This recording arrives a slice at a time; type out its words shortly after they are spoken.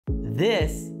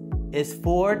This is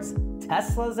Ford's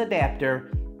Tesla's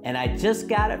adapter, and I just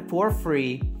got it for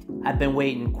free. I've been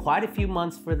waiting quite a few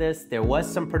months for this. There was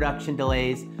some production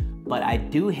delays, but I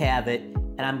do have it,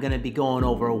 and I'm gonna be going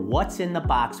over what's in the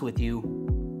box with you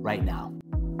right now.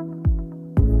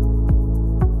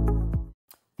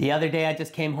 The other day I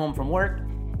just came home from work,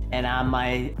 and on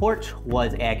my porch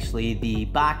was actually the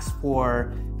box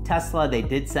for Tesla. They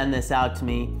did send this out to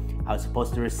me. I was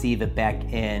supposed to receive it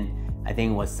back in, I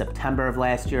think it was September of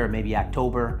last year or maybe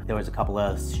October. There was a couple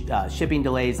of shipping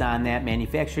delays on that,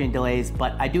 manufacturing delays,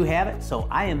 but I do have it. So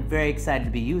I am very excited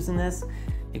to be using this,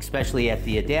 especially at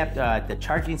the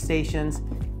charging stations,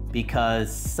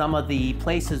 because some of the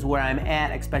places where I'm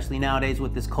at, especially nowadays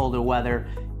with this colder weather,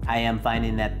 I am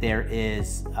finding that there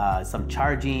is some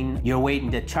charging. You're waiting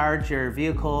to charge your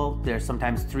vehicle. There's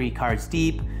sometimes 3 cars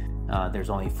deep. There's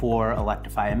only 4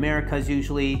 Electrify Americas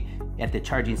usually. At the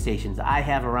charging stations I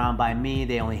have around by me,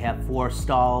 they only have 4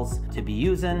 stalls to be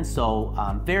using. So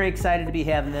I'm very excited to be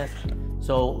having this.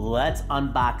 So let's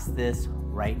unbox this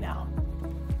right now.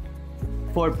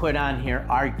 Ford put on here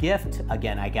our gift.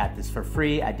 Again, I got this for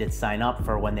free. I did sign up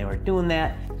for when they were doing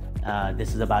that.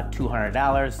 This is about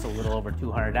 $200, a little over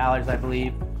 $200, I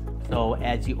believe. So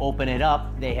as you open it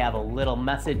up, they have a little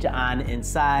message on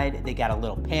inside. They got a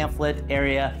little pamphlet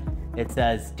area. It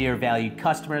says, "Dear valued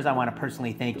customers, I want to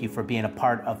personally thank you for being a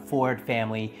part of Ford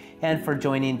family and for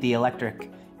joining the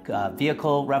electric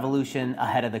vehicle revolution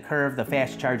ahead of the curve. The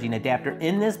fast charging adapter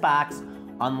in this box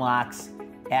unlocks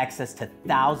access to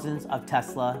thousands of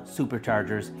Tesla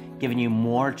Superchargers, giving you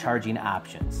more charging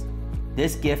options.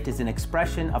 This gift is an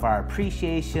expression of our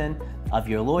appreciation of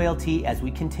your loyalty as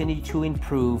we continue to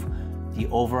improve the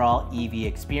overall EV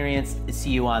experience. See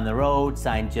you on the road."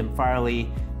 Signed, Jim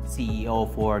Farley, CEO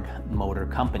Ford Motor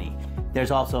Company.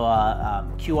 There's also a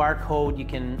QR code you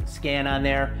can scan on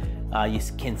there. You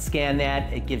can scan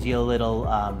that. It gives you a little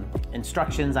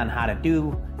instructions on how to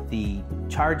do the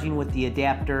charging with the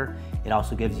adapter. It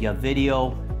also gives you a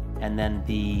video, and then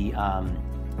the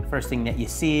first thing that you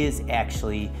see is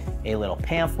actually a little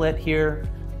pamphlet here,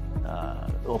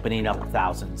 opening up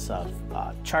thousands of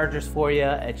chargers for you.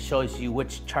 It shows you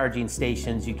which charging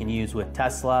stations you can use with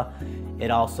Tesla. It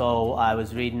also, I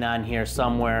was reading on here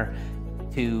somewhere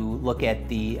to look at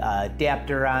the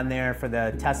adapter on there for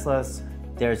the Teslas.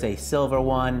 There's a silver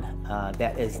one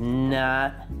that is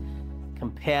not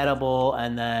compatible,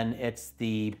 and then it's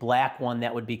the black one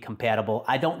that would be compatible.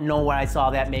 I don't know where I saw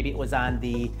that. Maybe it was on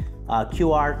the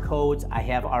QR codes. I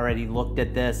have already looked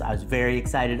at this. I was very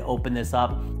excited to open this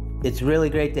up. It's really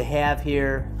great to have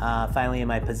here finally in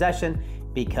my possession,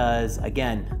 because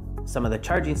again, some of the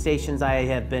charging stations I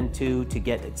have been to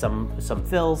get some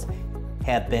fills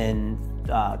have been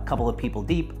a couple of people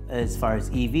deep as far as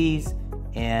EVs,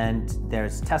 and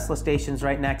there's Tesla stations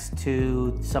right next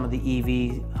to some of the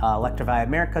EV Electrify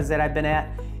Americas that I've been at,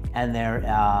 and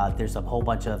there's a whole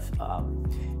bunch of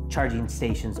charging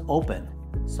stations open.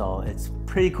 So it's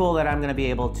pretty cool that I'm going to be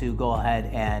able to go ahead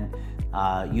and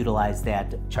utilize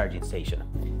that charging station.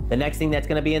 The next thing that's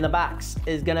going to be in the box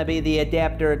is going to be the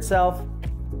adapter itself.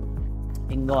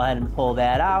 You can go ahead and pull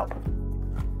that out.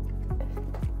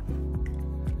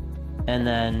 And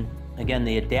then again,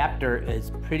 the adapter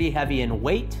is pretty heavy in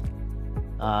weight.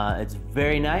 It's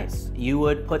very nice. You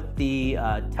would put the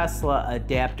Tesla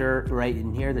adapter right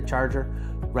in here, the charger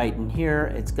right in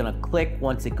here. It's gonna click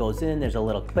once it goes in. There's a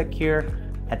little click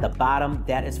here at the bottom.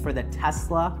 That is for the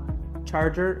Tesla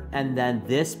charger. And then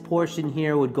this portion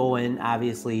here would go in,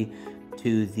 obviously,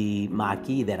 to the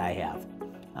Mach-E that I have.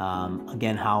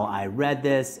 Again, how I read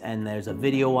this, and there's a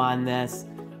video on this.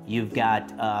 You've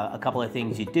got a couple of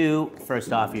things you do.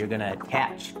 First off, you're gonna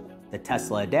attach the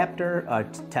Tesla adapter,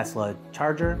 Tesla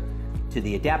charger to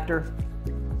the adapter.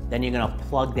 Then you're gonna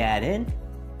plug that in.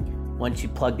 Once you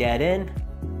plug that in,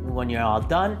 when you're all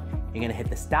done, you're gonna hit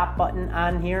the stop button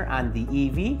on here on the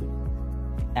EV.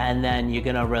 And then you're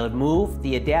gonna remove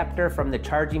the adapter from the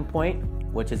charging point,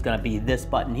 which is gonna be this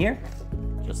button here,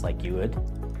 just like you would.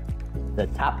 The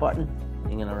top button,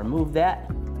 you're gonna remove that.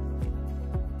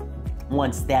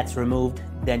 Once that's removed,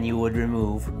 then you would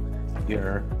remove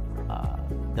your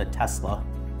the Tesla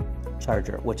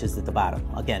charger, which is at the bottom.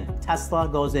 Again, Tesla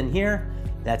goes in here,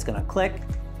 that's gonna click,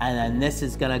 and then this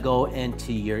is gonna go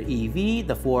into your EV,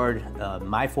 the Ford,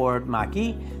 my Ford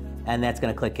Mach-E, and that's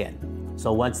gonna click in.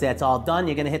 So once that's all done,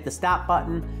 you're gonna hit the stop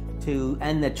button to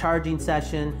end the charging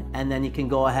session, and then you can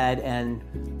go ahead and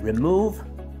remove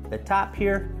the top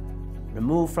here,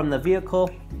 remove from the vehicle,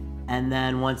 and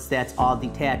then once that's all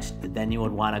detached, then you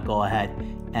would want to go ahead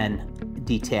and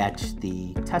detach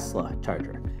the Tesla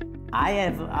charger. I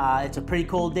have, it's a pretty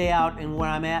cold day out in where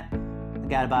I'm at. I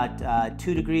got about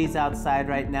 2 degrees outside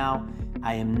right now.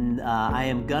 I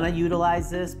am gonna utilize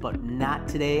this, but not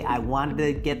today. I wanted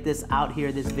to get this out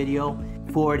here, this video.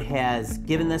 Ford has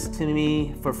given this to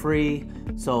me for free,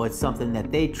 so it's something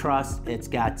that they trust. It's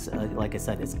got, like I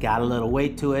said, it's got a little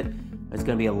weight to it. There's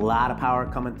gonna be a lot of power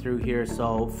coming through here,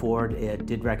 so Ford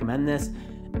did recommend this.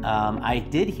 I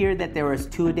did hear that there was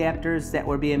 2 adapters that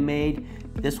were being made.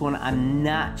 This one, I'm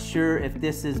not sure if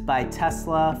this is by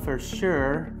Tesla for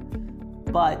sure,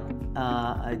 but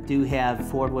I do have,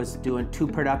 Ford was doing 2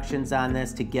 productions on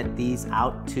this to get these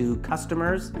out to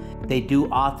customers. They do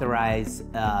authorize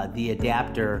the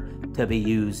adapter to be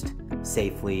used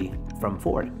safely from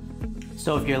Ford.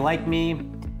 So if you're like me,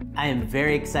 I am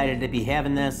very excited to be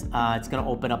having this. It's gonna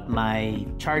open up my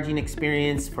charging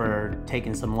experience for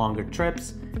taking some longer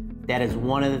trips. That is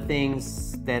one of the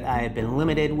things that I have been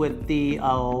limited with the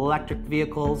electric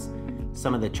vehicles.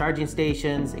 Some of the charging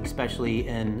stations, especially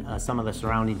in some of the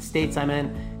surrounding states I'm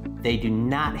in, they do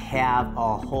not have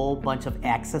a whole bunch of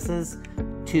accesses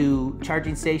to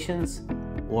charging stations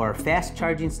or fast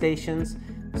charging stations.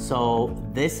 So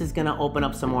this is gonna open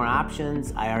up some more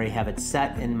options. I already have it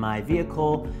set in my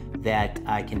vehicle that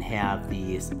I can have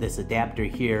this adapter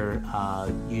here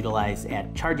utilized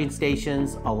at charging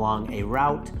stations along a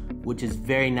route, which is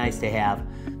very nice to have.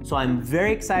 So I'm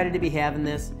very excited to be having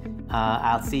this.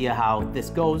 I'll see you how this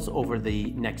goes over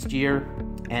the next year.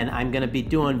 And I'm gonna be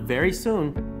doing very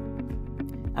soon,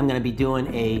 I'm gonna be doing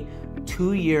a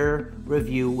 2-year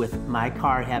review with my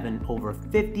car having over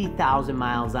 50,000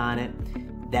 miles on it.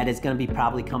 That is gonna be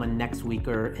probably coming next week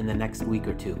or in the next week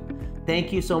or 2.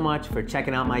 Thank you so much for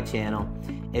checking out my channel.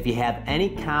 If you have any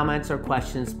comments or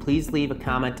questions, please leave a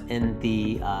comment in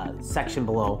the section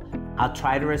below. I'll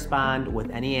try to respond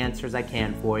with any answers I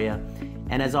can for you.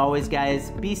 And as always,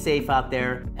 guys, be safe out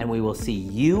there, and we will see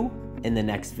you in the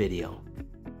next video.